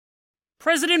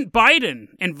President Biden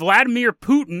and Vladimir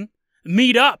Putin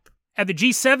meet up at the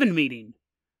G7 meeting.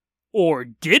 Or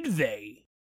did they?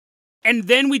 And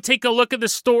then we take a look at the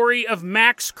story of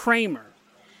Max Kramer,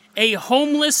 a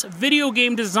homeless video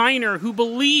game designer who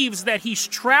believes that he's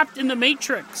trapped in the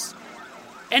Matrix.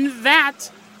 And that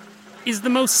is the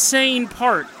most sane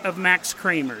part of Max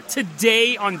Kramer,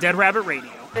 today on Dead Rabbit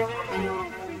Radio.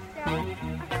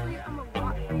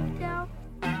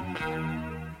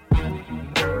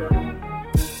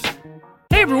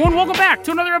 Hey everyone, welcome back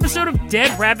to another episode of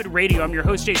Dead Rabbit Radio. I'm your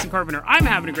host, Jason Carpenter. I'm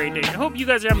having a great day. I hope you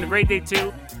guys are having a great day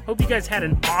too. Hope you guys had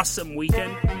an awesome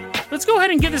weekend. Let's go ahead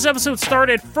and get this episode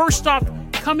started. First off,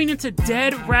 coming into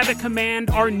Dead Rabbit Command,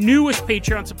 our newest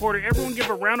Patreon supporter. Everyone give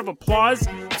a round of applause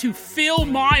to Phil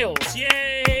Miles.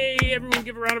 Yay! Everyone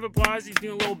give a round of applause. He's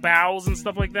doing little bows and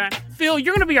stuff like that. Phil,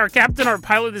 you're going to be our captain, our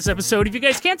pilot this episode. If you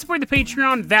guys can't support the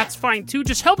Patreon, that's fine too.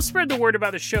 Just help spread the word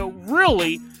about the show.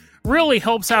 Really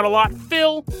helps out a lot.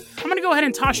 Phil, I'm going to go ahead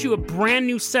and toss you a brand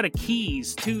new set of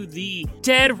keys to the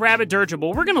Dead Rabbit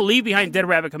Dirigible. We're going to leave behind Dead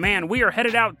Rabbit Command. We are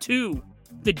headed out to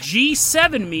the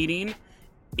G7 meeting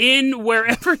in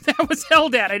wherever that was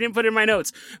held at. I didn't put it in my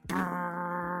notes.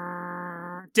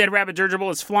 Dead Rabbit Dirigible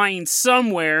is flying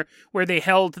somewhere where they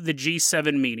held the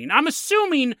G7 meeting. I'm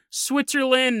assuming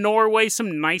Switzerland, Norway,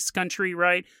 some nice country,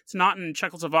 right? It's not in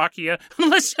Czechoslovakia.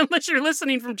 Unless you're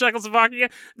listening from Czechoslovakia,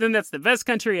 then that's the best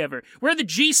country ever. We're at the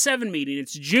G7 meeting.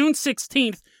 It's June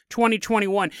 16th,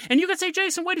 2021. And you can say,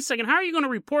 Jason, wait a second. How are you going to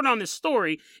report on this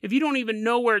story if you don't even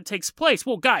know where it takes place?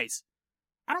 Well, guys,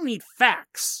 I don't need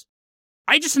facts.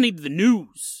 I just need the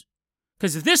news.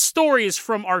 Because this story is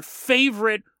from our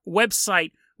favorite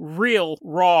website, Real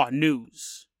Raw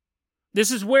News.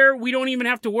 This is where we don't even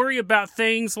have to worry about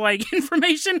things like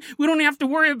information. We don't have to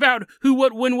worry about who,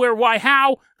 what, when, where, why,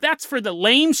 how. That's for the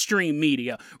lamestream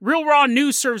media. Real Raw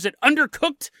News serves it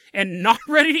undercooked and not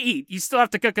ready to eat. You still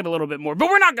have to cook it a little bit more, but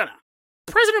we're not gonna.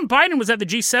 President Biden was at the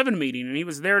G7 meeting, and he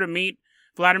was there to meet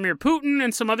Vladimir Putin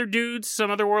and some other dudes, some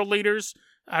other world leaders.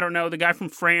 I don't know, the guy from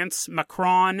France,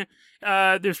 Macron.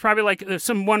 There's probably like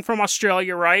someone from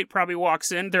Australia, right? Probably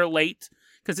walks in. They're late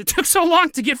because it took so long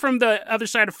to get from the other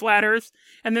side of flat Earth.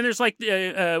 And then there's like,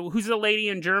 who's the lady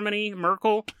in Germany?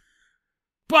 Merkel.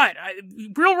 But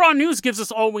Real Raw News gives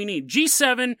us all we need.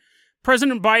 G7,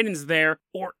 President Biden's there.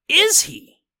 Or is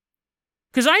he?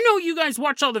 Because I know you guys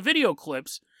watch all the video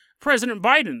clips. President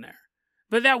Biden there.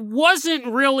 But that wasn't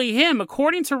really him.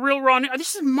 According to Real Raw News,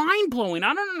 this is mind-blowing.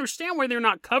 I don't understand why they're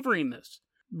not covering this.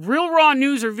 Real Raw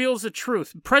News reveals the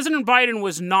truth. President Biden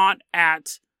was not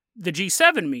at the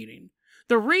G7 meeting.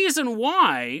 The reason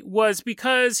why was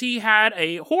because he had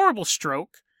a horrible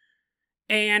stroke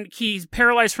and he's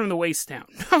paralyzed from the waist down.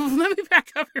 Let me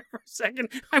back up here for a second.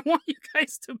 I want you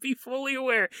guys to be fully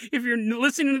aware. If you're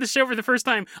listening to the show for the first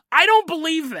time, I don't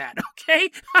believe that, okay?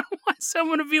 I don't want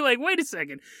someone to be like, wait a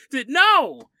second.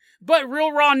 No! But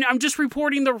Real Raw, I'm just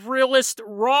reporting the realest,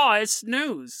 rawest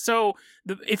news. So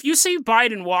if you see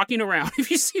Biden walking around, if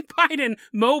you see Biden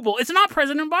mobile, it's not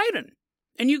President Biden.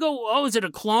 And you go, oh, is it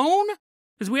a clone?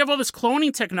 Because we have all this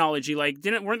cloning technology. Like,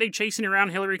 weren't they chasing around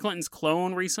Hillary Clinton's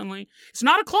clone recently? It's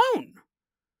not a clone.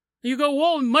 You go,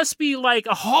 well, it must be like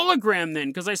a hologram then.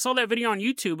 Because I saw that video on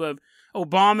YouTube of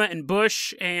Obama and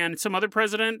Bush and some other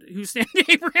president who's standing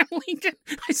Abraham Lincoln.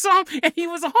 I saw him and he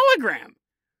was a hologram.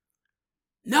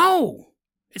 No,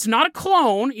 it's not a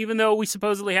clone, even though we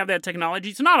supposedly have that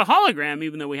technology. It's not a hologram,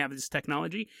 even though we have this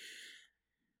technology.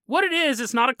 What it is,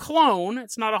 it's not a clone.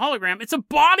 It's not a hologram. It's a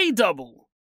body double.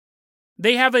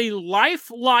 They have a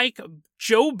lifelike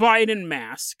Joe Biden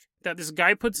mask that this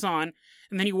guy puts on,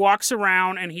 and then he walks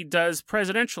around and he does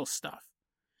presidential stuff.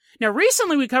 Now,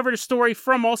 recently we covered a story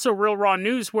from also Real Raw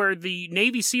News where the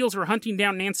Navy SEALs were hunting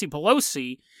down Nancy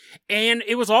Pelosi, and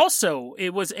it was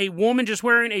a woman just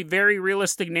wearing a very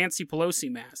realistic Nancy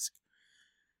Pelosi mask.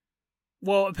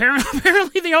 Well,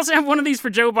 apparently they also have one of these for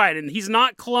Joe Biden. He's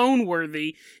not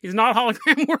clone-worthy. He's not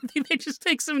hologram-worthy. They just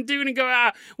take some dude and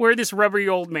go, wear this rubbery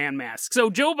old man mask.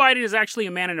 So Joe Biden is actually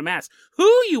a man in a mask. Who,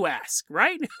 you ask,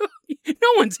 right? No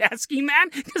one's asking that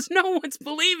because no one's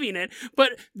believing it.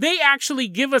 But they actually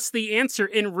give us the answer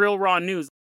in Real Raw News.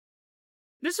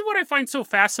 This is what I find so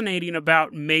fascinating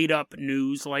about made-up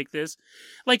news like this.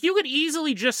 Like, you could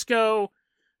easily just go,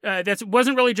 that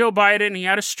wasn't really Joe Biden. He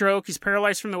had a stroke. He's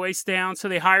paralyzed from the waist down. So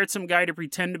they hired some guy to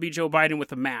pretend to be Joe Biden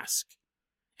with a mask.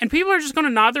 And people are just going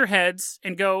to nod their heads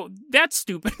and go, that's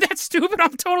stupid. That's stupid.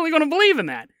 I'm totally going to believe in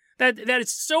that. That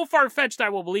is so far-fetched I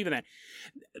will believe in that.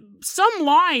 Some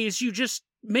lies, you just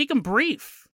make them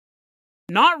brief.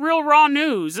 Not Real Raw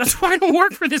News. That's why I don't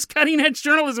work for this cutting-edge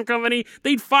journalism company.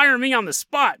 They'd fire me on the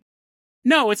spot.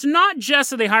 No, it's not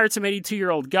just that they hired some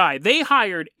 82-year-old guy. They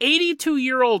hired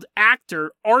 82-year-old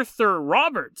actor Arthur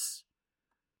Roberts.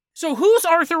 So who's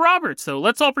Arthur Roberts, though?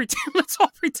 Let's all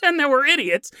pretend that we're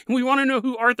idiots, and we want to know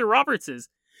who Arthur Roberts is.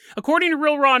 According to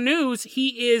Real Raw News,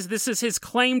 this is his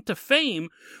claim to fame,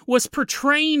 was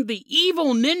portraying the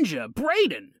evil ninja,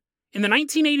 Brayden, in the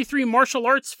 1983 martial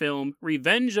arts film,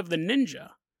 Revenge of the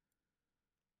Ninja.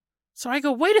 So I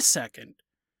go, wait a second.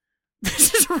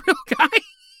 This is a real guy?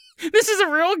 This is a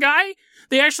real guy?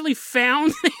 They actually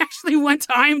went to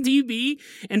IMDb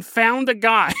and found a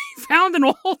guy, found an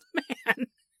old man,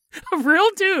 a real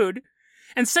dude,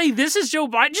 and say, this is Joe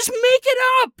Biden. Just make it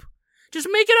up. Just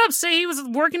make it up. Say he was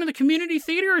working in the community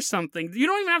theater or something. You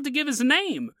don't even have to give his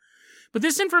name. But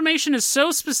this information is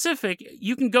so specific,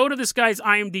 you can go to this guy's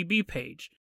IMDb page.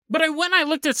 But I went and I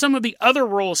looked at some of the other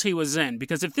roles he was in,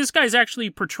 because if this guy's actually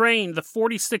portraying the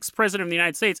 46th president of the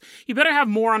United States, he better have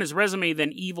more on his resume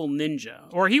than evil ninja.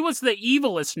 Or he was the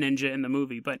evilest ninja in the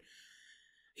movie, but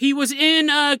he was in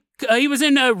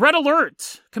Red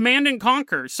Alert, Command and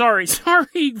Conquer. Sorry,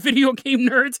 video game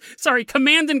nerds. Sorry,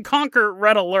 Command and Conquer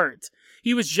Red Alert.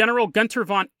 He was General Gunter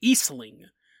von Easling.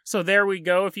 So there we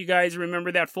go. If you guys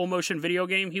remember that full motion video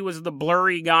game, he was the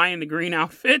blurry guy in the green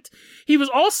outfit. He was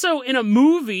also in a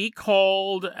movie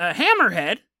called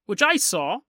Hammerhead, which I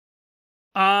saw.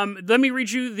 Let me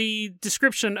read you the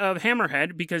description of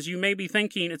Hammerhead, because you may be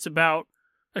thinking it's about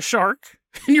a shark.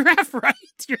 And you're half right.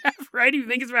 You're half right if you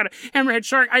think it's about a hammerhead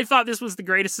shark. I thought this was the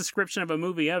greatest description of a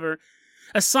movie ever.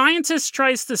 A scientist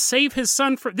tries to save his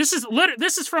son from... This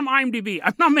is from IMDb.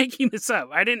 I'm not making this up.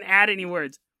 I didn't add any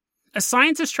words. A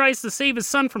scientist tries to save his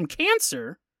son from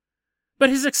cancer, but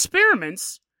his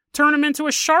experiments turn him into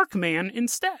a shark man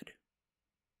instead.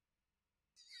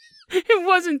 It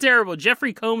wasn't terrible.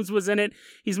 Jeffrey Combs was in it.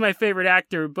 He's my favorite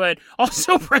actor, but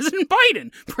also President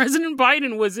Biden. President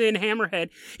Biden was in Hammerhead.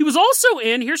 He was also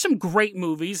in, here's some great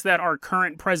movies that our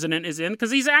current president is in,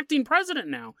 because he's acting president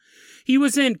now. He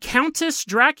was in Countess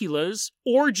Dracula's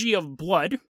Orgy of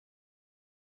Blood,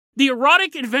 The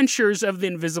Erotic Adventures of the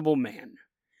Invisible Man,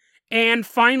 and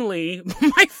finally,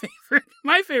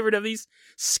 my favorite of these,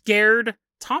 Scared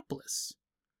Topless.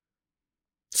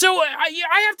 So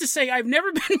I have to say, I've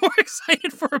never been more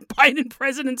excited for a Biden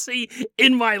presidency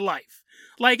in my life.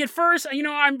 Like, at first,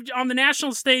 I'm on the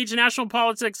national stage, national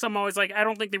politics, I'm always like, I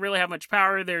don't think they really have much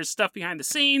power. There's stuff behind the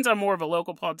scenes. I'm more of a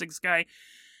local politics guy.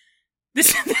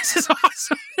 This is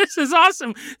awesome. This is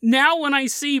awesome. Now when I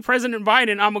see President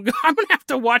Biden, I'm going to have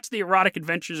to watch The Erotic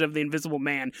Adventures of the Invisible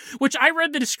Man, which I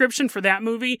read the description for that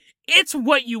movie. It's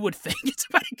what you would think. It's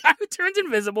about a guy who turns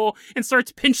invisible and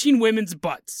starts pinching women's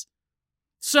butts.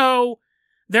 So,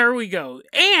 there we go.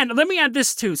 And let me add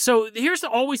this too. So, here's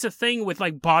always a thing with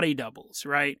like body doubles,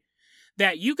 right?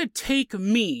 That you could take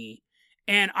me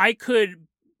and I could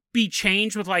be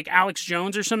changed with like Alex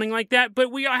Jones or something like that,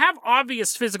 but we have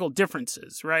obvious physical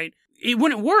differences, right? It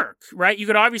wouldn't work, right? You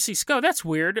could obviously go, that's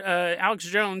weird. Alex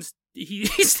Jones,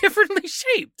 he's differently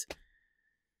shaped.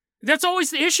 That's always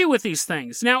the issue with these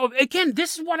things. Now, again,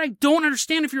 this is what I don't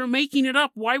understand. If you're making it up,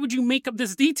 why would you make up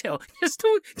this detail? Just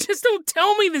don't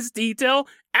tell me this detail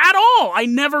at all. I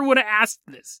never would have asked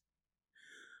this.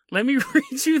 Let me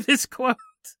read you this quote.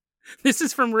 This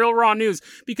is from Real Raw News,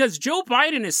 because Joe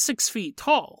Biden is 6 feet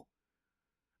tall.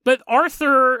 But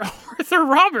Arthur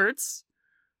Roberts,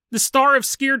 the star of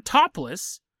Scared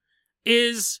Topless,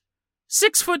 is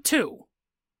 6'2".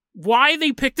 Why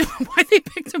they picked a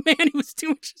man who was 2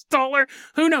 inches taller,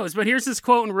 who knows? But here's this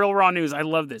quote in Real Raw News. I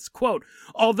love this. Quote,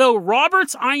 although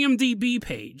Roberts' IMDb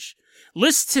page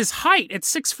lists his height at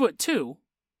 6'2",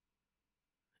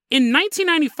 in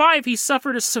 1995 he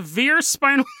suffered a severe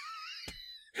spinal...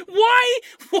 Why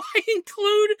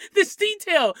include this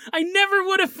detail? I never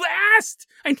would have asked.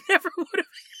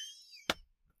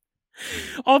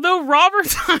 Although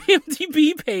Robert's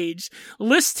IMDb page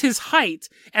lists his height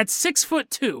at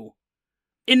 6'2",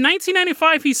 in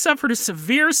 1995 he suffered a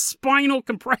severe spinal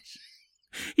compression.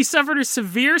 He suffered a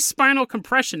severe spinal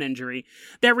compression injury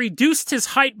that reduced his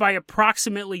height by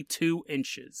approximately 2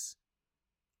 inches.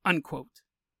 Unquote.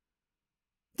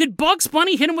 Did Bugs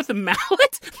Bunny hit him with a mallet?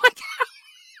 Like,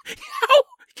 how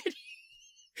could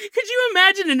you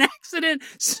imagine an accident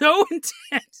so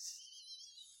intense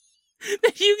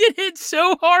that you get hit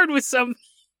so hard with something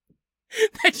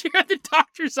that you're at the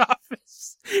doctor's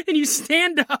office and you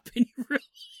stand up and you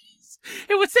realize,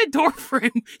 hey, what's that door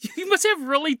frame? You must have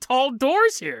really tall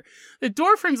doors here. The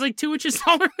door frame's like 2 inches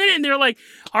taller than it, and they're like,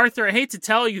 Arthur, I hate to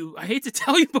tell you,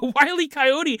 but Wile E.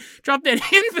 Coyote dropped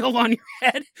that anvil on your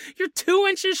head. You're 2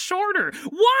 inches shorter.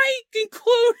 Why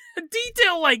include a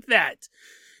detail like that?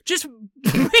 Just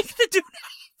make the dude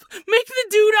up. Make the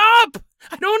dude up!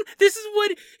 This is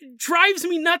what drives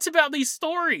me nuts about these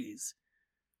stories.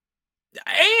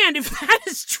 And if that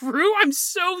is true, I'm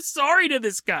so sorry to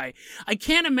this guy. I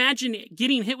can't imagine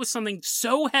getting hit with something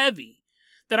so heavy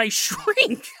that I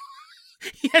shrink.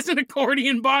 He has an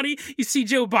accordion body. You see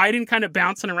Joe Biden kind of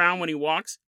bouncing around when he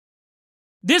walks.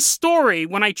 This story,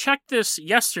 when I checked this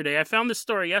yesterday, I found this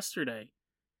story yesterday.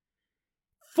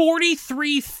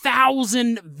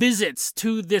 43,000 visits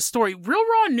to this story. Real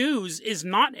Raw News is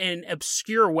not an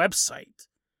obscure website.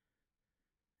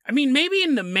 I mean, maybe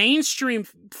in the mainstream,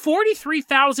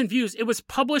 43,000 views. It was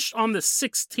published on the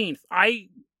 16th. I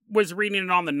was reading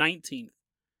it on the 19th.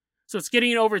 So it's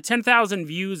getting over 10,000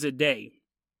 views a day.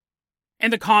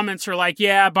 And the comments are like,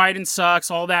 yeah, Biden sucks,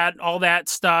 all that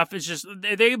stuff. It's just,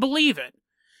 they believe it.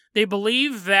 They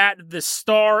believe that the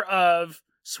star of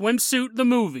Swimsuit the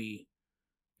movie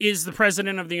is the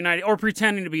president of the or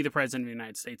pretending to be the president of the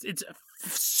United States. It's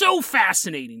so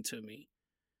fascinating to me.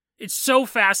 It's so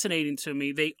fascinating to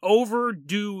me. They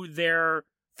overdo their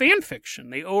fan fiction.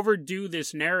 They overdo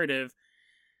this narrative.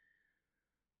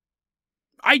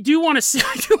 I do want to see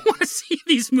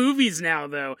these movies now,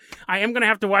 though. I am going to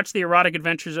have to watch The Erotic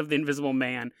Adventures of the Invisible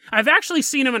Man. I've actually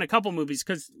seen him in a couple movies,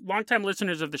 because longtime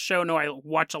listeners of the show know I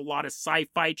watch a lot of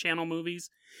Sci-Fi Channel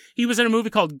movies. He was in a movie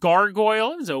called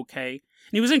Gargoyle. It was okay.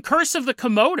 And he was in Curse of the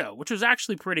Komodo, which was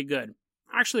actually pretty good.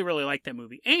 I actually really liked that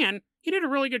movie. And he did a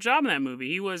really good job in that movie.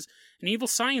 He was an evil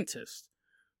scientist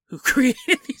who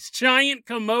created these giant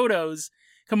Komodo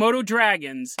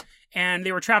dragons, and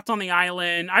they were trapped on the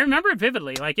island. I remember it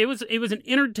vividly. Like, it was an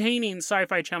entertaining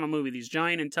Sci-Fi Channel movie. These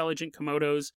giant, intelligent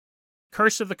Komodos.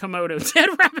 Curse of the Komodo. Ted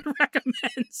Rabbit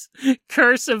recommends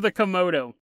Curse of the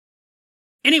Komodo.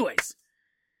 Anyways,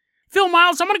 Phil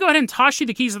Miles, I'm going to go ahead and toss you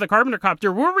the keys of the Carpenter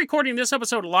Copter. We're recording this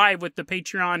episode live with the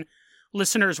Patreon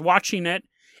listeners watching it.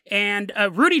 And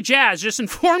Rudy Jazz just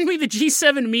informed me the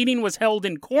G7 meeting was held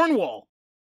in Cornwall.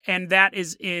 And that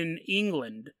is in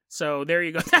England. So there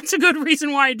you go. That's a good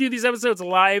reason why I do these episodes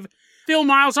live. Phil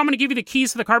Miles, I'm going to give you the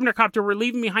keys to the Carpenter Copter. We're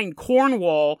leaving behind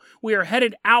Cornwall. We are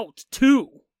headed out to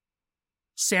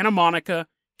Santa Monica,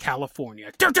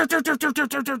 California.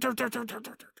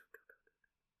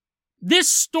 This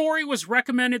story was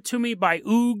recommended to me by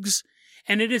Oogs,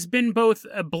 and it has been both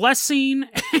a blessing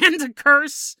and a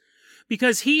curse,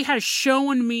 because he has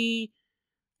shown me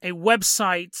a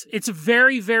website. It's a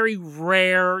very, very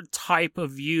rare type of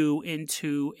view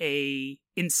into a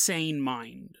insane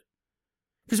mind.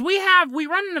 Because we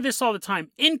run into this all the time.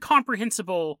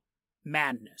 Incomprehensible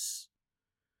madness.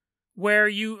 Where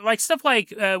you, like stuff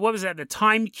like, what was that, the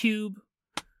Time Cube?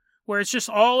 Where it's just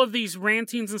all of these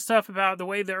rantings and stuff about the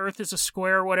way the earth is a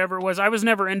square or whatever it was. I was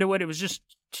never into it.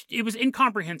 It was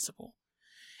incomprehensible.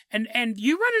 And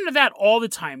you run into that all the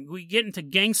time. We get into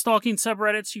gang stalking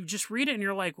subreddits. You just read it and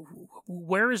you're like,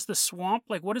 where is the swamp?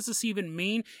 Like, what does this even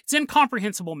mean? It's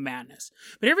incomprehensible madness.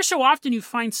 But every so often you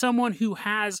find someone who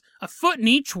has a foot in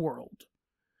each world,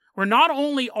 where not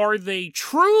only are they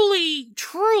truly,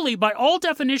 truly, by all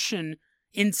definition,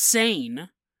 insane,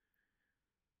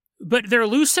 but they're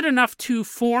lucid enough to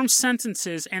form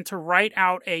sentences and to write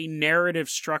out a narrative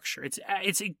structure.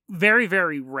 It's very,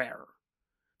 very rare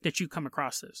that you come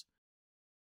across this.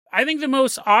 I think the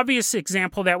most obvious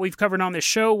example that we've covered on this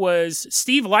show was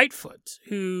Steve Lightfoot,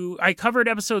 who I covered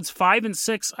episodes 5 and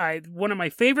 6. One of my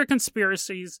favorite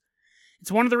conspiracies.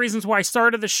 It's one of the reasons why I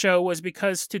started the show, was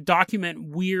because to document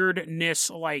weirdness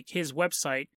like his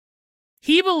website.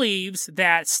 He believes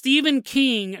that Stephen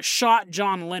King shot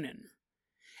John Lennon.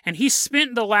 And he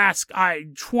spent the last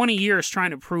 20 years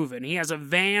trying to prove it. And he has a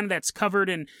van that's covered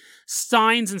in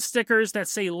signs and stickers that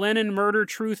say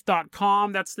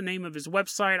LennonMurderTruth.com. That's the name of his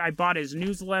website. I bought his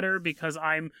newsletter because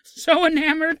I'm so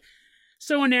enamored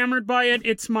by it.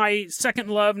 It's my second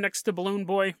love next to Balloon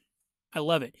Boy. I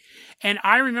love it. And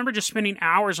I remember just spending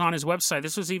hours on his website.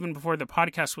 This was even before the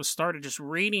podcast was started, just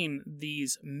reading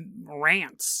these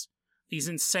rants, these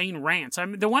insane rants.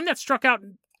 The one that struck out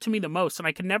to me the most, and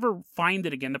I could never find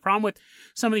it again. The problem with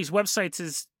some of these websites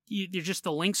is you're just,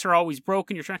 the links are always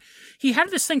broken. He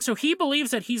had this thing, so he believes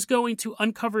that he's going to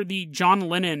uncover the John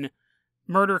Lennon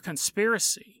murder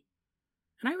conspiracy.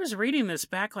 And I was reading this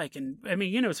back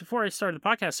it's before I started the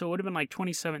podcast, so it would have been like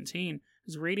 2017. I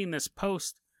was reading this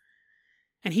post,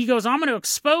 and he goes, I'm going to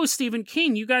expose Stephen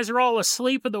King. You guys are all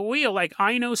asleep at the wheel. Like,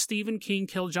 I know Stephen King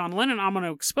killed John Lennon. I'm going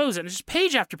to expose it. And it's just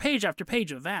page after page after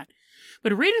page of that.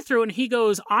 But read it through, and he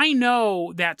goes, I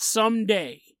know that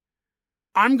someday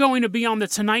I'm going to be on The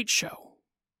Tonight Show,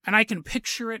 and I can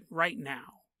picture it right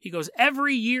now. He goes,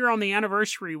 every year on the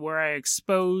anniversary where I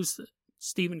expose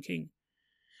Stephen King,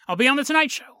 I'll be on The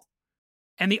Tonight Show,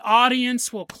 and the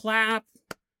audience will clap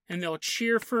and they'll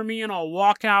cheer for me and I'll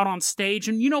walk out on stage.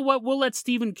 And you know what? We'll let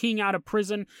Stephen King out of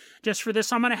prison just for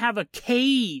this. I'm going to have a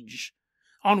cage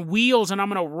on wheels and I'm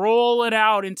going to roll it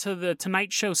out into the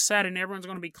Tonight Show set and everyone's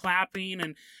going to be clapping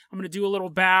and I'm going to do a little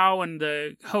bow and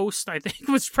the host, I think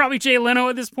was probably Jay Leno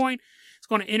at this point, is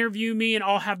going to interview me and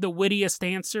I'll have the wittiest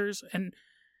answers. And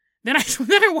then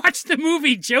I watched the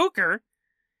movie Joker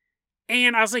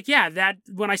and I was like, yeah, that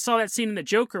when I saw that scene in the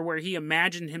Joker where he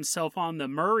imagined himself on the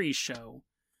Murray show,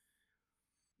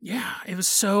 yeah, it was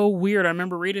so weird. I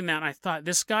remember reading that and I thought,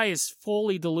 this guy is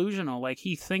fully delusional. Like,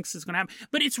 he thinks it's going to happen.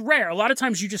 But it's rare. A lot of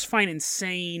times you just find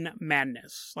insane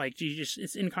madness. Like,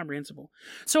 it's incomprehensible.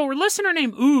 So a listener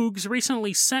named Oogs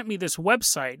recently sent me this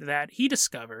website that he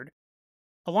discovered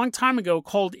a long time ago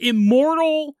called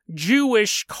Immortal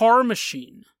Jewish Car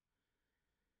Machine.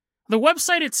 The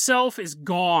website itself is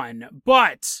gone,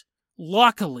 but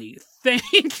luckily,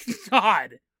 thank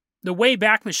God, the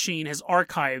Wayback Machine has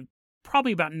archived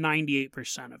probably about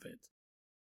 98% of it.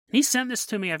 And he sent this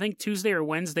to me, I think Tuesday or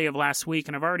Wednesday of last week,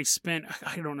 and I've already spent,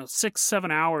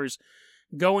 6-7 hours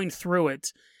going through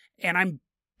it, and I'm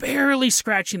barely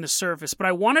scratching the surface, but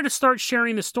I wanted to start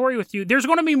sharing the story with you. There's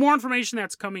going to be more information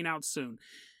that's coming out soon.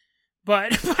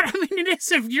 But I mean, it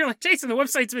is, if you're like, Jason, the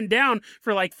website's been down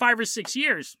for like 5 or 6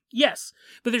 years. Yes,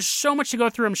 but there's so much to go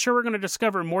through. I'm sure we're going to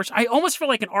discover more. I almost feel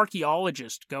like an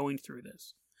archaeologist going through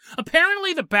this.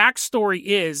 Apparently, the backstory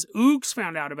is, Oogs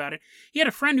found out about it. He had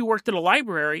a friend who worked at a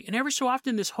library, and every so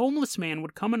often, this homeless man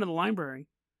would come into the library.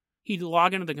 He'd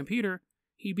log into the computer.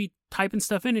 He'd be typing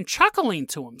stuff in and chuckling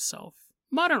to himself,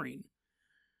 muttering.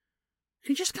 And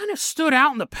he just kind of stood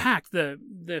out in the pack. The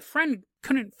friend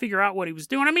couldn't figure out what he was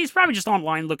doing. I mean, he's probably just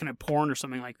online looking at porn or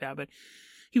something like that, but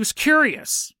he was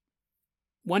curious.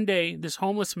 One day, this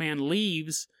homeless man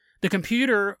leaves the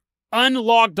computer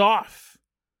unlogged off.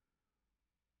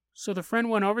 So the friend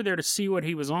went over there to see what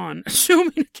he was on,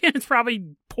 assuming, again, it's probably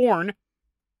porn.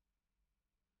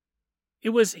 It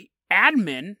was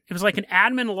admin. It was like an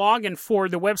admin login for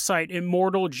the website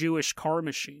Immortal Jewish Car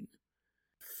Machine.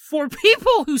 For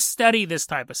people who study this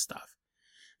type of stuff,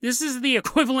 this is the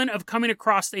equivalent of coming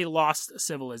across a lost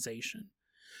civilization.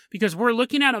 Because we're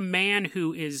looking at a man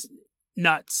who is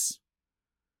nuts,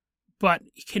 but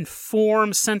can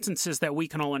form sentences that we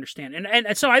can all understand.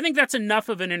 And so I think that's enough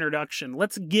of an introduction.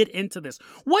 Let's get into this.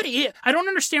 I don't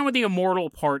understand what the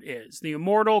immortal part is. The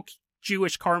Immortal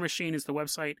Jewish Car Machine is the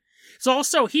website. It's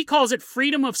also, he calls it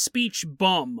freedom of speech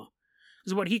bum,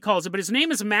 is what he calls it. But his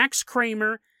name is Max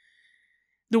Kramer.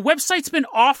 The website's been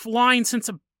offline since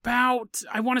about,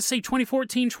 I want to say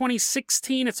 2014,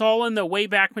 2016. It's all in the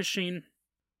Wayback Machine.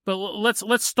 But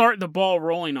let's start the ball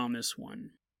rolling on this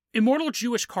one. Immortal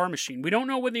Jewish Car Machine. We don't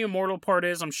know what the immortal part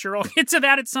is. I'm sure I'll get to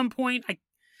that at some point.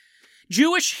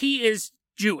 Jewish, he is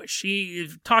Jewish. He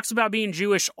talks about being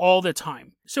Jewish all the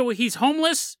time. So he's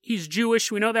homeless. He's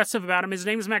Jewish. We know that stuff about him. His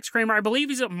name is Max Kramer. I believe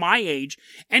he's at my age,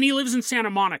 and he lives in Santa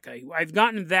Monica. I've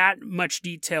gotten that much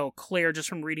detail clear just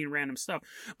from reading random stuff.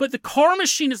 But the car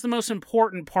machine is the most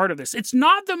important part of this. It's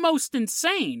not the most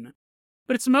insane,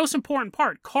 but it's the most important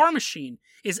part. Car machine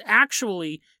is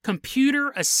actually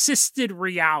computer-assisted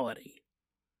reality.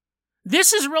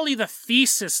 This is really the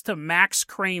thesis to Max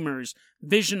Kramer's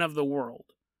vision of the world.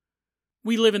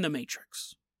 We live in the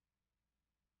Matrix.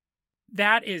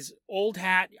 That is old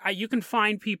hat. You can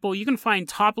find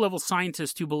top-level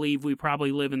scientists who believe we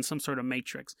probably live in some sort of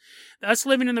Matrix. Us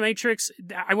living in the Matrix,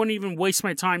 I wouldn't even waste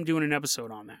my time doing an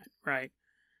episode on that, right?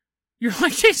 You're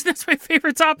like, Jason, that's my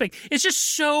favorite topic. It's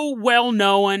just so well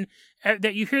known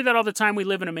that you hear that all the time, we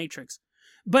live in a Matrix.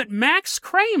 But Max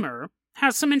Kramer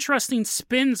has some interesting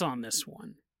spins on this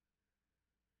one.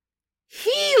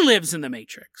 He lives in the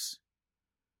Matrix.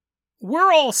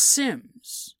 We're all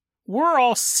Sims. We're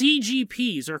all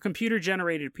CGPs, or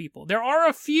computer-generated people. There are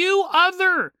a few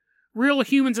other real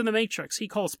humans in the Matrix he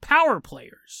calls power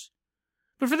players.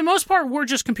 But for the most part, we're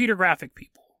just computer graphic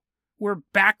people. We're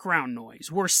background noise.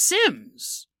 We're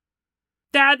Sims.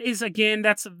 That's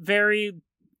a very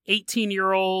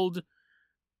 18-year-old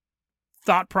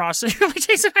thought process. Like,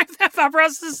 Jason, I have that thought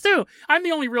process too. I'm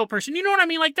the only real person. You know what I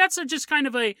mean? Like, that's just kind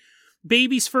of a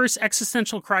baby's first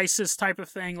existential crisis type of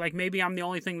thing. Like, maybe I'm the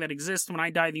only thing that exists. When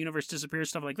I die, the universe disappears,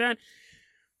 stuff like that.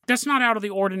 That's not out of the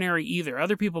ordinary either.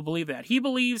 Other people believe that. He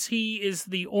believes he is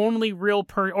the only real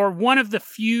or one of the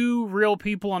few real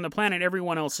people on the planet.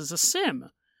 Everyone else is a sim.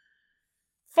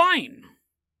 Fine.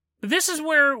 This is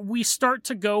where we start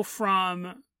to go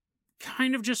from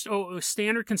kind of just a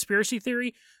standard conspiracy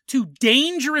theory to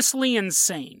dangerously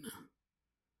insane.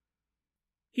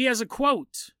 He has a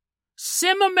quote.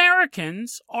 Sim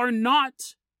Americans are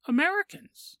not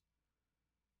Americans.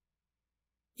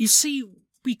 You see,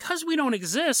 because we don't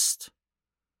exist,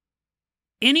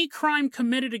 any crime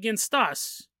committed against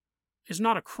us is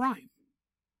not a crime.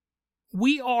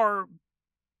 We are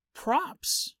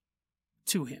props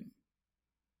to him.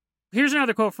 Here's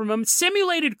another quote from him.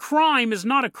 Simulated crime is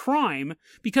not a crime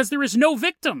because there is no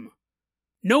victim.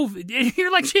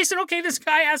 You're like, Jason, okay, this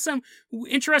guy has some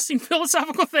interesting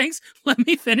philosophical things. Let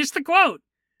me finish the quote.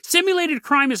 Simulated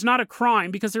crime is not a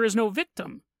crime because there is no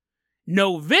victim.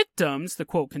 No victims, the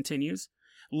quote continues,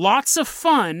 lots of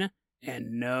fun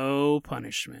and no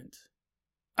punishment.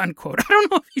 Unquote. I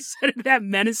don't know if he said it that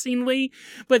menacingly,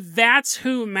 but that's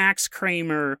who Max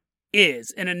Kramer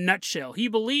is in a nutshell. He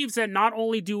believes that not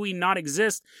only do we not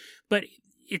exist, but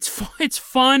it's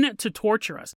fun to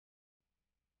torture us.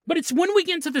 But it's when we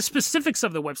get into the specifics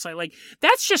of the website, like,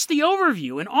 that's just the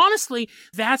overview. And honestly,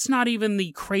 that's not even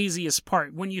the craziest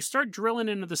part. When you start drilling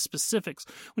into the specifics,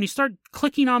 when you start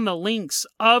clicking on the links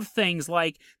of things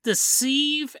like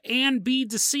deceive and be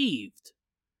deceived,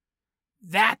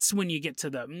 that's when you get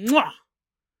to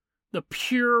the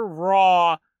pure,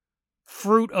 raw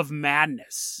fruit of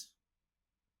madness.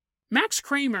 Max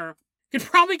Kramer could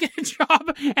probably get a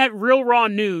job at Real Raw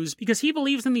News because he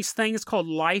believes in these things called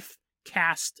life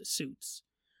cast suits.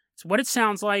 It's what it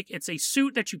sounds like. It's a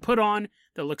suit that you put on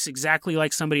that looks exactly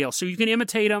like somebody else. So you can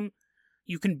imitate them,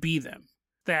 you can be them.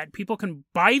 That people can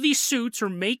buy these suits or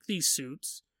make these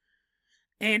suits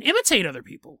and imitate other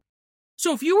people.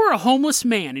 So if you were a homeless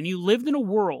man and you lived in a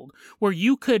world where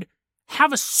you could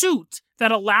have a suit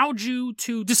that allowed you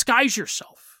to disguise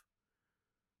yourself,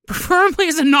 preferably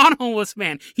as a non-homeless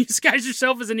man, you disguise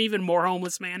yourself as an even more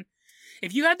homeless man.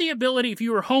 If you had the ability, if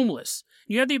you were homeless,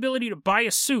 you had the ability to buy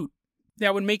a suit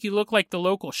that would make you look like the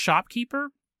local shopkeeper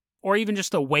or even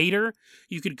just a waiter.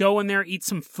 You could go in there, eat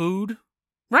some food,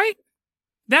 right?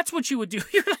 That's what you would do.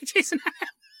 You're like, Jason,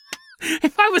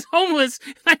 if I was homeless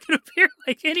and I could appear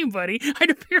like anybody,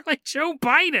 I'd appear like Joe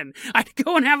Biden. I'd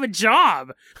go and have a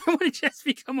job. I wouldn't just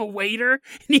become a waiter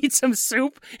and eat some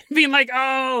soup and being like,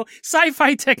 oh,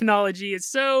 sci-fi technology is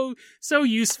so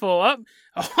useful.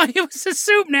 Oh, it was a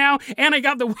soup now, and I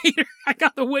got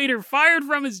the waiter fired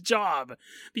from his job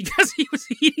because he was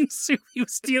eating soup. He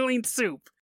was stealing soup.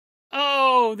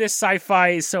 Oh, this sci-fi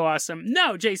is so awesome.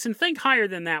 No, Jason, think higher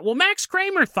than that. Well, Max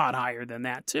Kramer thought higher than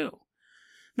that, too.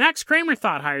 Max Kramer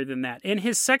thought higher than that. In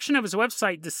his section of his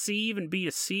website, Deceive and Be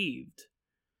Deceived,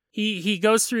 he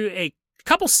goes through a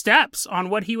couple steps on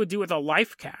what he would do with a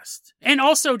life cast. And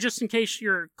also, just in case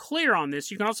you're clear on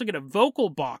this, you can also get a vocal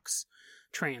box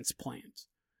transplant.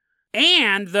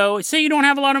 And, though, say you don't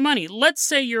have a lot of money. Let's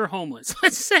say you're homeless.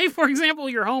 Let's say, for example,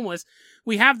 you're homeless.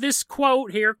 We have this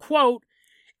quote here, quote,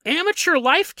 amateur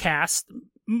life cast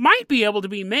might be able to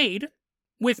be made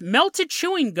with melted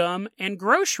chewing gum and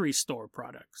grocery store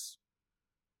products.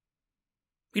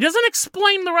 He doesn't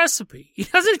explain the recipe.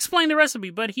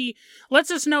 But he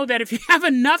lets us know that if you have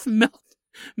enough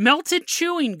melted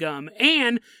chewing gum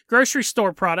and grocery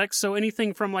store products, so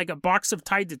anything from like a box of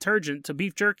Tide detergent to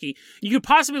beef jerky, you could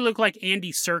possibly look like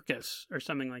Andy Serkis or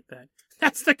something like that.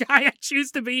 That's the guy I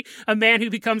choose to be, a man who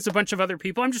becomes a bunch of other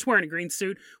people. I'm just wearing a green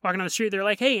suit, walking on the street. They're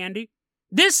like, hey, Andy.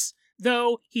 This,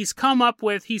 though, he's come up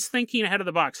with, he's thinking ahead of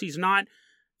the box. He's not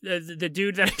the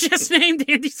dude that I just named,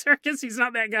 Andy Serkis. He's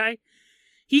not that guy.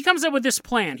 He comes up with this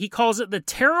plan. He calls it the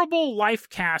Terrible Life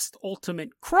Cast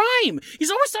Ultimate Crime.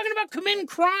 He's always talking about committing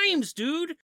crimes,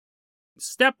 dude.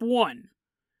 Step 1.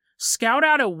 Scout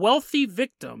out a wealthy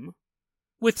victim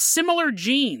with similar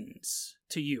genes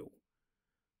to you.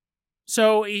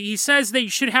 So he says they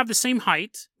should have the same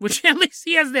height, which at least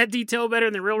he has that detail better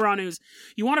than Real Raw News.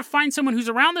 You want to find someone who's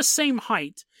around the same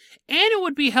height, and it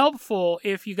would be helpful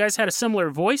if you guys had a similar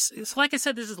voice. It's like I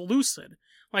said, this is lucid.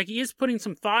 Like, he is putting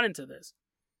some thought into this.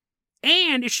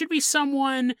 And it should be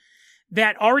someone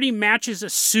that already matches a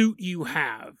suit you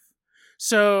have.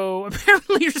 So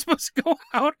apparently you're supposed to go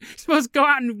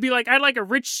out and be like, I'd like a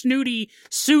rich, snooty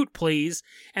suit, please.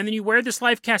 And then you wear this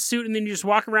life cast suit and then you just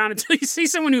walk around until you see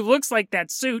someone who looks like that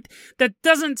suit. That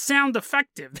doesn't sound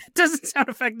effective. That doesn't sound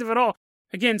effective at all.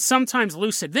 Again, sometimes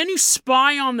lucid. Then you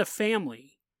spy on the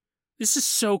family. This is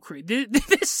so creepy.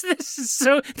 This is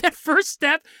so, that first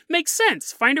step makes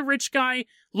sense. Find a rich guy,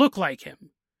 look like him.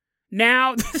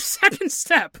 Now, the second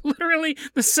step, literally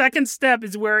the second step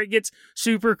is where it gets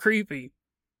super creepy.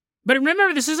 But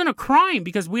remember, this isn't a crime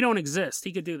because we don't exist.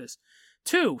 He could do this.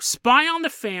 2, spy on the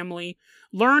family,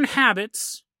 learn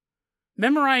habits,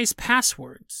 memorize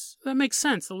passwords. That makes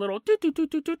sense. The little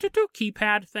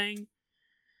keypad thing.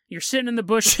 You're sitting in the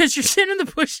bushes.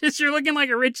 You're looking like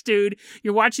a rich dude.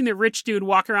 You're watching the rich dude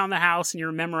walk around the house and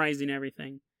you're memorizing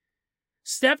everything.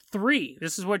 Step 3.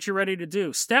 This is what you're ready to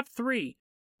do. Step 3.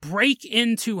 break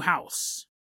into house.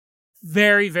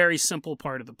 Very, very simple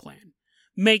part of the plan.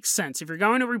 Makes sense. If you're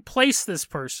going to replace this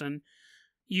person,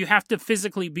 you have to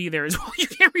physically be there as well. You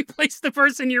can't replace the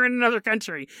person you're in another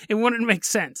country. It wouldn't make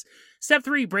sense. Step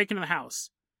 3, break into the house.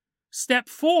 Step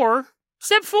 4,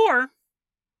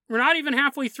 we're not even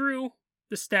halfway through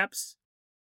the steps.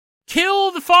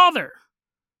 Kill the father.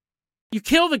 You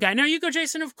kill the guy. Now you go,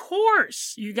 Jason, of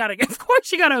course you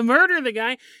gotta murder the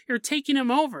guy. You're taking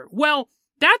him over. Well,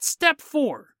 that's step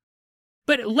 4.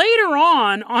 But later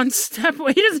on step,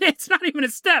 it's not even a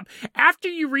step. After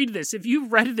you read this, if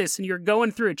you've read this and you're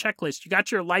going through a checklist, you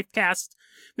got your life cast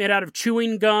made out of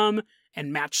chewing gum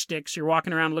and matchsticks. You're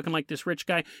walking around looking like this rich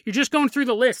guy. You're just going through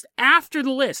the list. After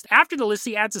the list,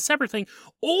 he adds a separate thing.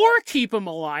 Or keep him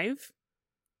alive.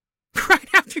 Right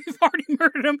after you've already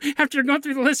murdered him, after you're going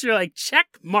through the list, you're like, check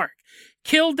mark.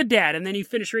 Killed the dad, and then you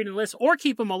finish reading the list, or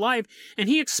keep him alive, and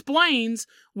he explains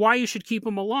why you should keep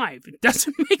him alive. It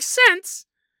doesn't make sense.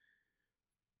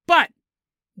 But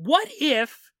what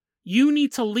if you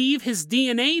need to leave his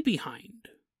DNA behind?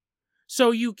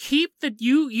 So you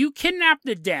you kidnap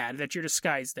the dad that you're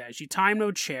disguised as, you tie him to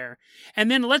a chair, and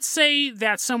then let's say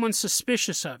that someone's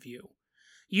suspicious of you.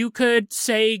 You could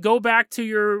say, go back to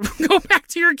your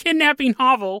kidnapping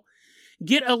hovel,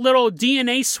 get a little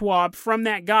DNA swab from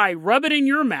that guy, rub it in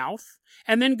your mouth,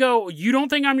 and then go, you don't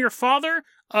think I'm your father?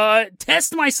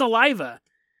 Test my saliva.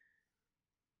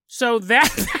 So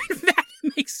that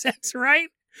makes sense, right?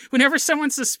 Whenever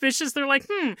someone's suspicious, they're like,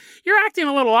 you're acting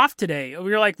a little off today. Or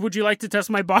you're like, would you like to test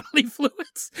my bodily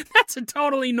fluids? That's a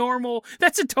totally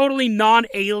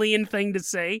non-alien thing to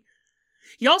say.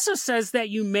 He also says that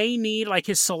you may need like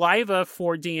his saliva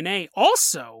for DNA.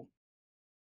 Also,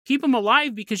 keep him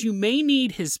alive because you may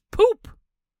need his poop.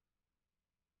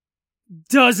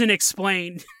 Doesn't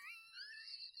explain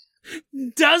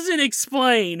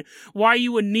why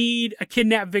you would need a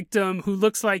kidnapped victim who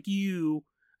looks like you,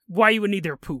 why you would need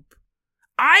their poop.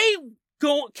 I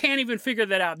can't even figure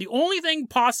that out. The only thing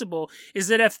possible is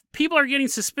that if people are getting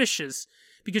suspicious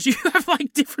because you have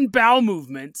like different bowel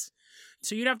movements,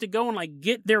 so you'd have to go and like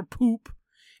get their poop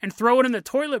and throw it in the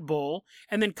toilet bowl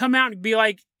and then come out and be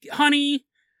like, honey,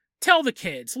 tell the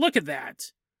kids, look at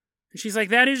that. And she's like,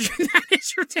 that is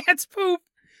your dad's poop.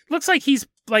 Looks like he's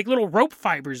like little rope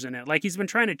fibers in it. Like he's been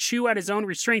trying to chew out his own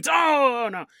restraints. Oh,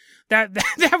 no.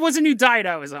 That was a new diet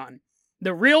I was on.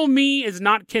 The real me is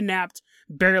not kidnapped,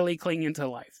 barely clinging to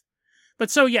life.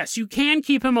 But so yes, you can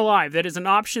keep him alive. That is an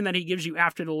option that he gives you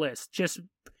after the list. Just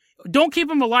don't keep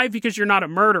him alive because you're not a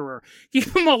murderer.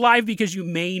 Keep him alive because you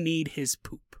may need his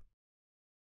poop.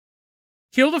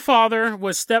 Kill the father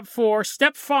was step 4.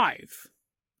 Step 5,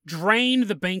 drain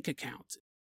the bank account.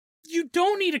 You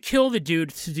don't need to kill the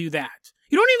dude to do that.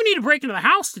 You don't even need to break into the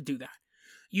house to do that.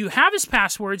 You have his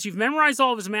passwords. You've memorized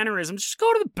all of his mannerisms. Just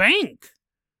go to the bank.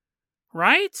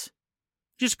 Right?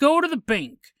 Just go to the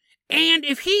bank. And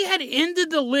if he had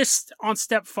ended the list on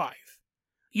step 5,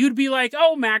 you'd be like,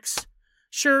 oh, Max,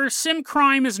 sure, sim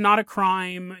crime is not a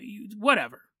crime,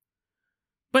 whatever.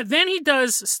 But then he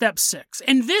does step 6.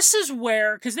 And this is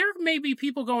where, because there may be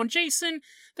people going, Jason,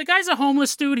 the guy's a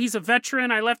homeless dude. He's a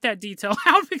veteran. I left that detail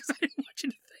out because I didn't want you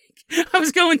to think I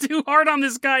was going too hard on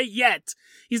this guy yet.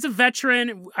 He's a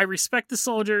veteran. I respect the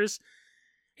soldiers.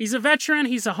 He's a veteran.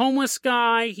 He's a homeless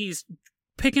guy. He's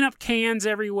picking up cans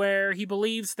everywhere. He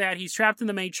believes that he's trapped in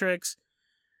the Matrix.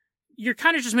 You're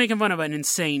kind of just making fun of an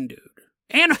insane dude.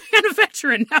 And a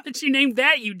veteran, now that you named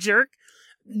that, you jerk.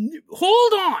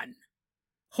 Hold on,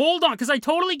 because I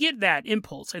totally get that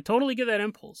impulse.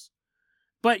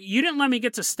 But you didn't let me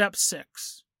get to step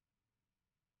 6.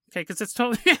 Okay, because it's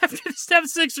totally, after step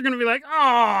 6, you're going to be like,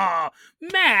 oh,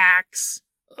 Max.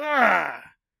 Ugh.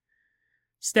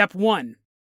 Step 1,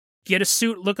 get a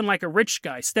suit looking like a rich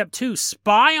guy. Step 2,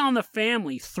 spy on the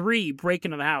family. 3, break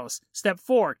into the house. Step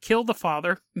 4, kill the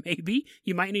father. Maybe.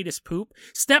 You might need his poop.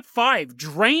 Step 5,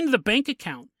 drain the bank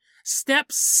account.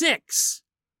 Step 6,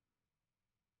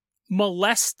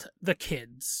 molest the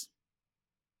kids.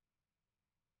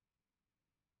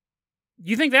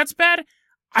 You think that's bad?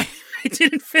 I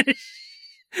didn't finish.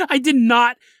 I did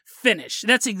not finish.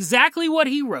 That's exactly what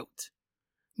he wrote.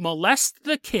 Molest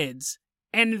the kids.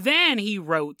 And then he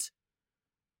wrote,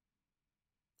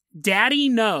 Daddy,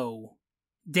 no.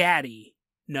 Daddy,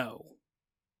 no.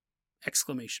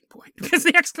 Exclamation point. Because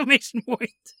the exclamation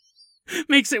point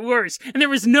makes it worse. And there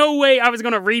was no way I was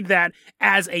going to read that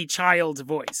as a child's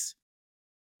voice.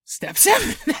 Step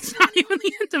 7. That's not even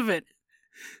the end of it.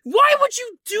 Why would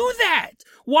you do that?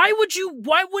 Why would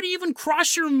it even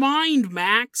cross your mind,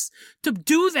 Max, to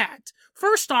do that?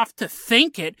 First off, to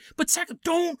think it, but second,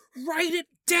 don't write it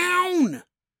down.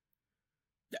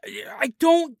 I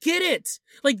don't get it.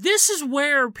 Like, this is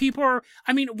where people are,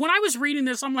 I mean, when I was reading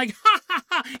this, I'm like, ha ha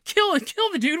ha, kill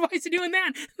the dude, why is he doing that?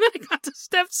 And then I got to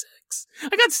step 6.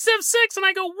 And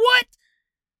I go, what?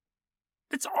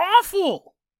 It's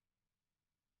awful.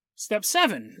 Step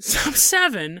 7.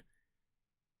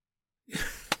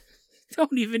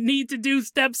 Don't even need to do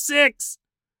step 6.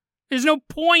 There's no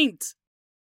point.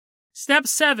 Step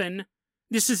 7,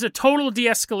 this is a total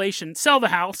de-escalation. Sell the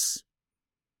house.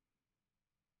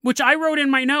 Which I wrote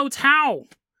in my notes, how?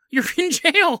 You're in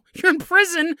jail. You're in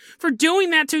prison for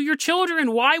doing that to your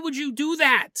children. Why would you do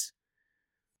that?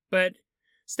 But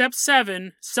step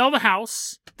 7, sell the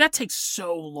house. That takes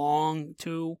so long,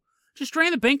 too. Just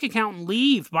drain the bank account and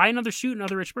leave. Buy another suit,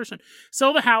 another rich person.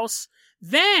 Sell the house.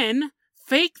 Then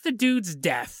fake the dude's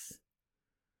death.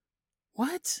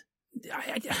 What? You're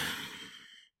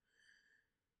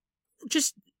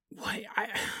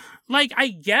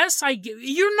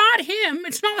not him.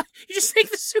 It's not like you just take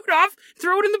the suit off,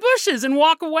 throw it in the bushes, and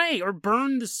walk away, or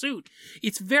burn the suit.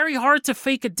 It's very hard to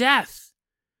fake a death.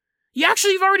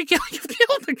 You've already killed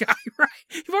the guy, right?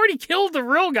 You've already killed the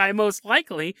real guy, most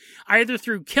likely, either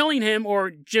through killing him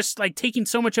or just like taking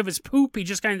so much of his poop he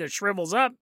just kind of shrivels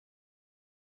up.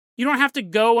 You don't have to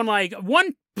go on like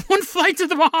one flight to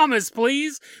the Bahamas,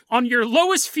 please, on your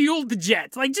lowest fueled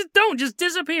jet. Like, just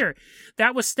disappear.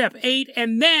 That was step 8.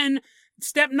 And then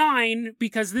step 9,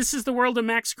 because this is the world of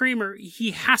Max Kramer,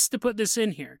 he has to put this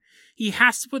in here.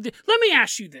 Let me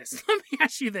ask you this.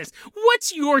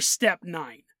 What's your step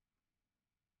 9?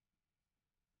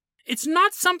 It's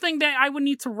not something that I would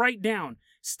need to write down.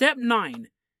 Step 9,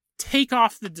 take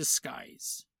off the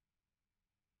disguise.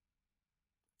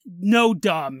 No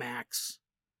duh, Max.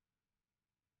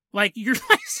 Like, you're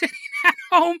like sitting at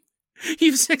home,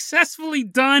 you've successfully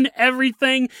done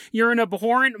everything, you're an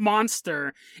abhorrent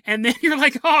monster, and then you're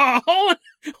like, oh,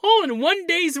 all in one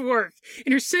day's work, and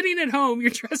you're sitting at home,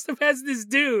 you're dressed up as this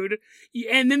dude,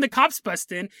 and then the cops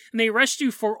bust in, and they arrest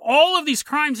you for all of these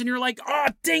crimes, and you're like, oh,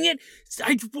 dang it,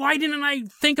 why didn't I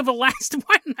take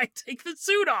the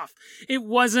suit off? It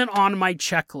wasn't on my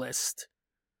checklist.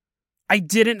 I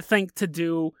didn't think to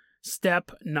do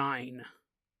step 9.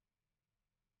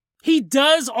 He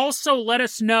does also let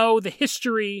us know the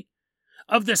history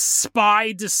of the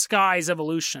spy disguise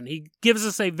evolution. He gives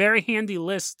us a very handy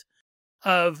list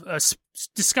of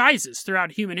disguises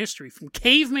throughout human history, from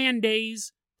caveman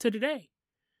days to today.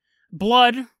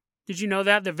 Blood, did you know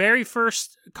that? The very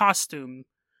first costume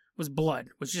was blood.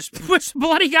 Was just a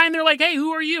bloody guy, and they're like, hey,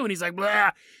 who are you? And he's like,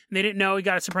 blah. And they didn't know he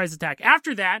got a surprise attack.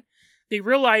 After that, they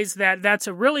realize that that's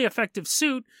a really effective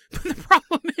suit, but the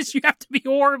problem is you have to be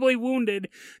horribly wounded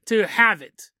to have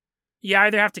it. You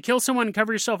either have to kill someone and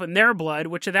cover yourself in their blood,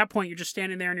 which at that point you're just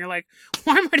standing there and you're like,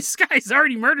 why am I disguised? I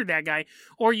already murdered that guy.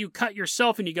 Or you cut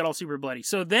yourself and you get all super bloody.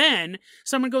 So then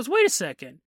someone goes, wait a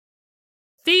second.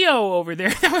 Theo over there,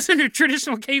 that wasn't a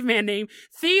traditional caveman name.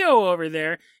 Theo over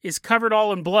there is covered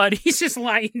all in blood. He's just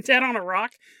lying dead on a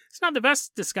rock. It's not the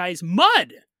best disguise.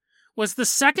 Mud was the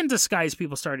second disguise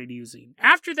people started using.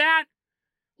 After that,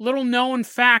 little known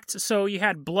fact, so you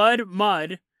had blood,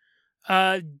 mud,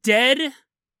 dead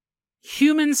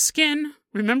human skin.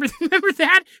 Remember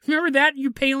that? Remember that,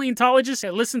 you paleontologists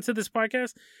that listen to this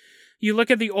podcast? You look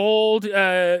at the old,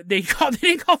 they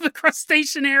didn't call the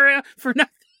crustacean era for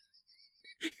nothing.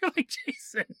 You're like,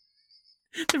 Jason,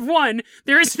 one,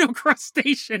 there is no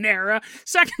crustacean era.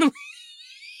 Secondly,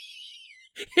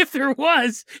 if there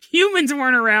was, humans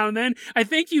weren't around then. I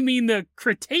think you mean the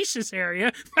Cretaceous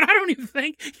area, but I don't even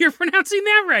think you're pronouncing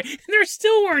that right. And there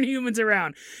still weren't humans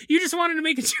around. You just wanted to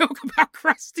make a joke about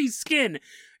crusty skin.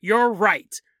 You're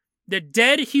right. The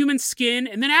dead human skin,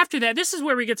 and then after that, this is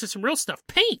where we get to some real stuff.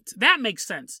 Paint. That makes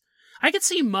sense. I could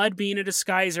see mud being a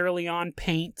disguise early on,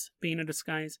 paint being a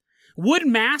disguise. Wood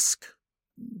mask.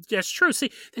 That's true.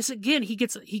 See, this again, he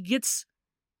gets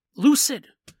lucid.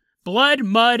 Blood,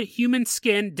 mud, human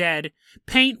skin, dead.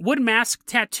 Paint, wood mask,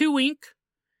 tattoo ink.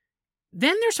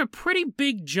 Then there's a pretty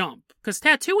big jump, because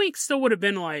tattoo ink still would have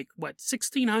been like,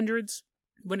 1600s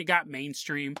when it got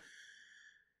mainstream.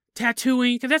 Tattoo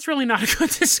ink, that's really not a good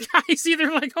disguise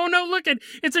either. Like, oh no, look,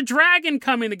 it's a dragon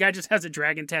coming. The guy just has a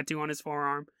dragon tattoo on his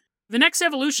forearm. The next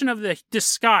evolution of the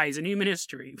disguise in human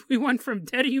history, we went from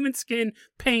dead human skin,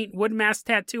 paint, wood mask,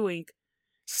 tattoo ink,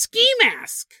 ski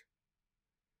mask.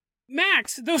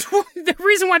 Max, the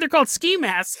reason why they're called ski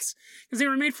masks is they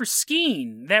were made for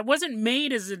skiing. That wasn't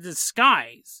made as a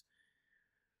disguise.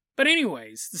 But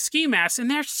anyways, the ski masks, and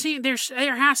there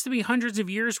has to be hundreds of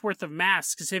years worth of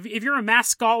masks. If you're a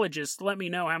mascologist, let me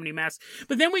know how many masks.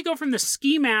 But then we go from the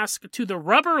ski mask to the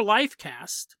rubber life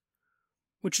cast,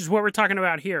 which is what we're talking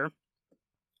about here,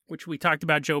 which we talked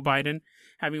about Joe Biden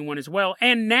having one as well.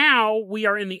 And now we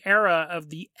are in the era of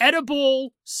the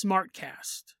edible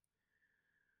smartcast.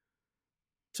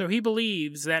 So he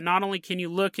believes that not only can you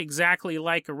look exactly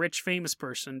like a rich, famous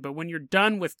person, but when you're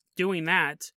done with doing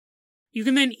that, you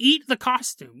can then eat the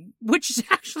costume, which is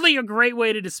actually a great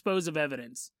way to dispose of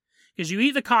evidence. Because you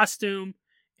eat the costume,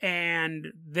 and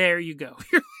there you go.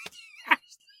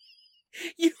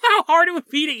 You know how hard it would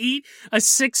be to eat a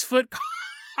 6-foot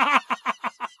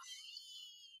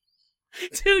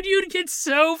Dude, you'd get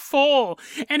so full.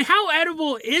 And how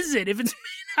edible is it if it's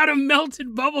made out of melted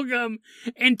bubblegum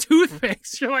and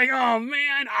toothpicks? You're like, oh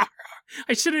man,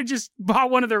 I should have just bought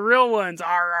one of the real ones.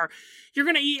 You're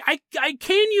gonna eat.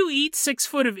 Can you eat 6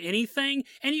 foot of anything?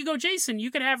 And you go, Jason, you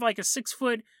could have like a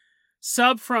 6-foot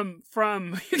sub from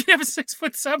you can have a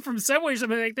 6-foot sub from Subway or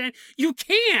something like that. You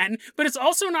can, but it's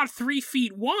also not 3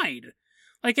 feet wide.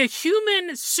 Like a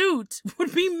human suit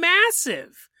would be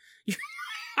massive.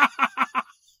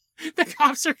 The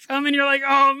cops are coming. You're like,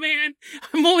 oh man,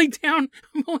 I'm only down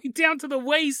to the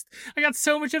waist. I got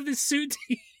so much of this suit to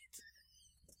eat.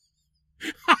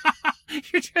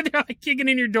 They're like kicking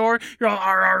in your door. You're all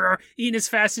arr, arr, arr, eating as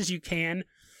fast as you can.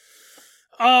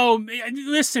 Oh,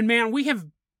 listen, man, we have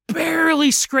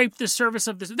barely scraped the surface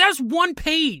of this. That's one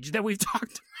page that we've talked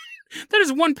about. That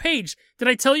is one page. Did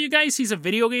I tell you guys he's a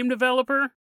video game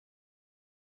developer?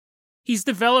 He's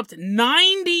developed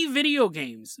 90 video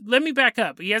games. Let me back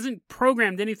up. He hasn't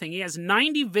programmed anything. He has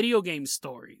 90 video game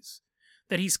stories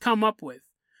that he's come up with.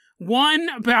 One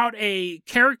about a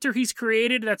character he's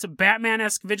created that's a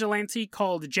Batman-esque vigilante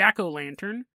called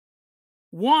Jack-O-Lantern.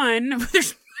 One,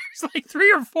 there's like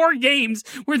 3 or 4 games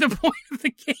where the point of the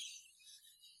game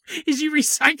is you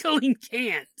recycling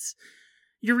cans.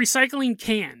 You're recycling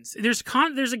cans. There's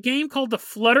a game called the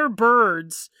Flutter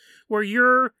Birds where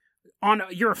you're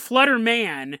a Flutter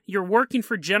man, you're working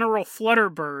for General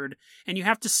Flutterbird, and you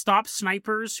have to stop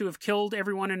snipers who have killed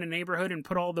everyone in a neighborhood and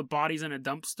put all the bodies in a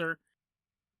dumpster.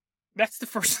 That's the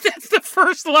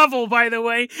first level, by the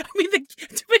way. I mean,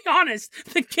 to be honest,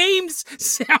 the games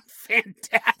sound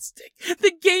fantastic.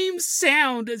 The games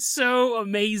sound so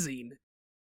amazing.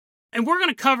 And we're going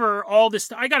to cover all this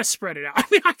stuff. I got to spread it out. I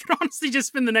mean, I could honestly just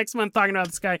spend the next month talking about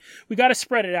this guy. We got to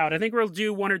spread it out. I think we'll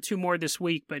do 1 or 2 more this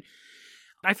week, but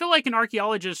I feel like an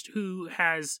archaeologist who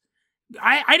has...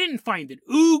 I didn't find it.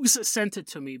 Oogs sent it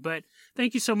to me, but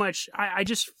thank you so much.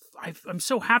 I'm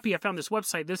so happy I found this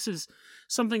website. This is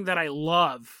something that I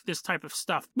love, this type of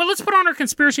stuff. But let's put on our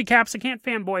conspiracy caps. I can't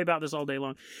fanboy about this all day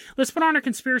long. Let's put on our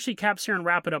conspiracy caps here and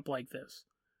wrap it up like this.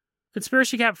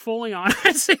 Conspiracy cap fully on.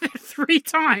 I say that 3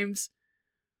 times.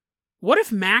 What if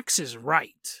Max is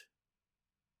right?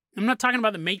 I'm not talking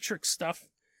about the Matrix stuff.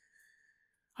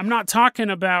 I'm not talking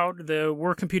about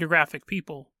we're computer graphic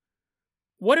people.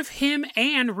 What if him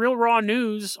and Real Raw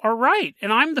News are right,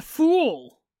 and I'm the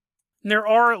fool? And there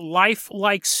are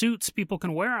lifelike suits people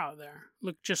can wear out there.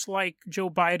 Look just like Joe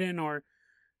Biden or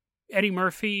Eddie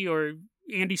Murphy or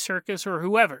Andy Serkis or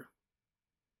whoever.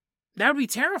 That would be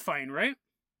terrifying, right?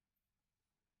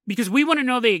 Because we wouldn't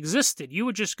know they existed. You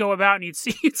would just go about and you'd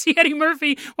see Eddie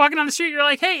Murphy walking down the street. You're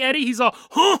like, hey, Eddie. He's all,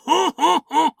 huh, huh,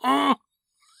 huh, huh.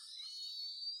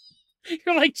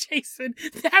 You're like, Jason,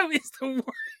 that is the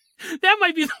worst. That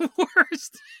might be the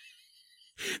worst.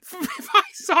 If I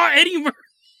saw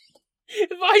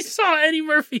Eddie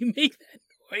Murphy make that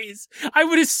noise, I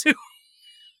would assume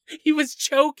he was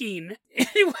choking.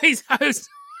 Anyways,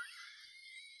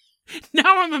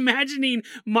 now I'm imagining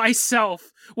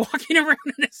myself walking around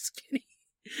in a skinny.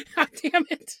 God damn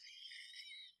it.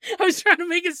 I was trying to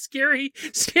make it scary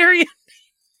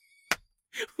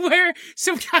where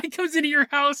some guy comes into your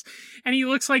house and he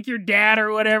looks like your dad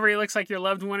or whatever. He looks like your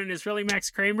loved one and is really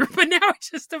Max Kramer. But now I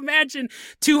just imagine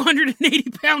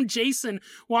 280-pound Jason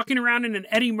walking around in an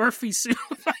Eddie Murphy suit.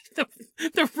 Like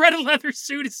the red leather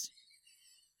suit is...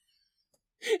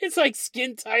 It's like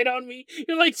skin tight on me.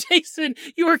 You're like, Jason,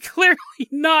 you are clearly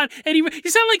not Eddie Murphy. You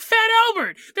sound like Fat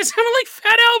Albert. That sounded like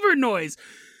Fat Albert noise.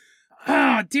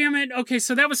 Ah, oh, damn it. Okay,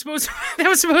 so that was supposed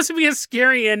to be a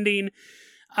scary ending.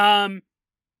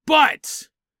 But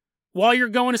while you're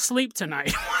going to sleep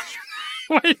tonight,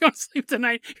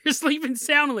 you're sleeping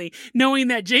soundly, knowing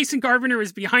that Jason Carpenter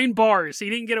is behind bars. He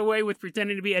didn't get away with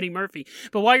pretending to be Eddie Murphy.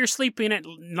 But while you're sleeping at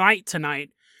night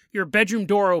tonight, your bedroom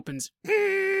door opens.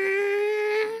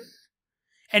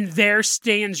 And there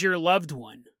stands your loved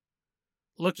one,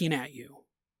 looking at you.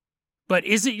 But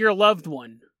is it your loved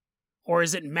one? Or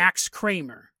is it Max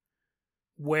Kramer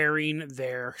wearing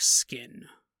their skin?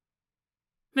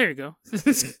 There you go.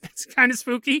 It's kind of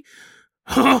spooky.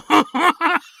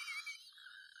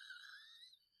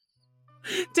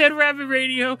 Dead Rabbit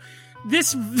Radio.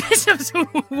 This episode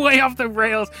way off the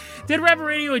rails.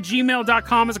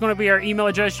 DeadRabbitRadio@gmail.com is going to be our email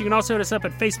address. You can also hit us up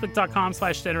at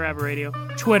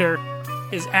Facebook.com/DeadRabbitRadio. Twitter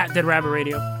is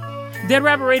 @DeadRabbitRadio. Dead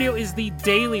Rabbit Radio is the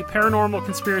daily paranormal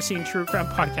conspiracy and true crime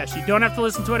podcast. You don't have to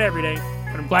listen to it every day,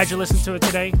 but I'm glad you listened to it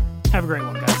today. Have a great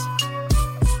one, guys.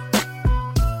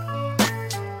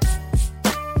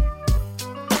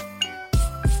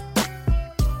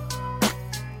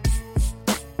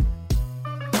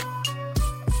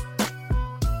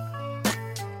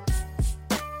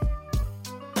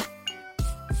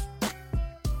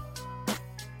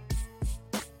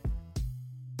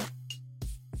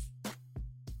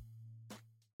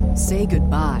 Say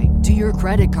goodbye to your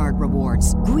credit card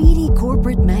rewards. Greedy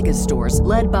corporate mega stores,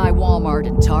 led by Walmart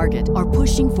and Target, are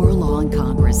pushing for a law in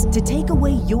Congress to take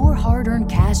away your hard-earned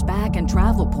cash back and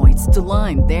travel points to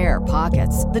line their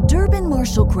pockets. The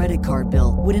Durbin-Marshall credit card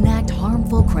bill would enact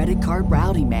harmful credit card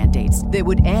routing mandates that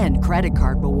would end credit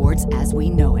card rewards as we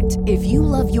know it. If you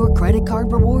love your credit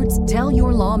card rewards, tell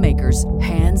your lawmakers,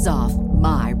 hands off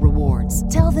my rewards.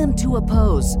 Tell them to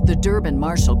oppose the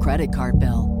Durbin-Marshall credit card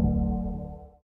bill.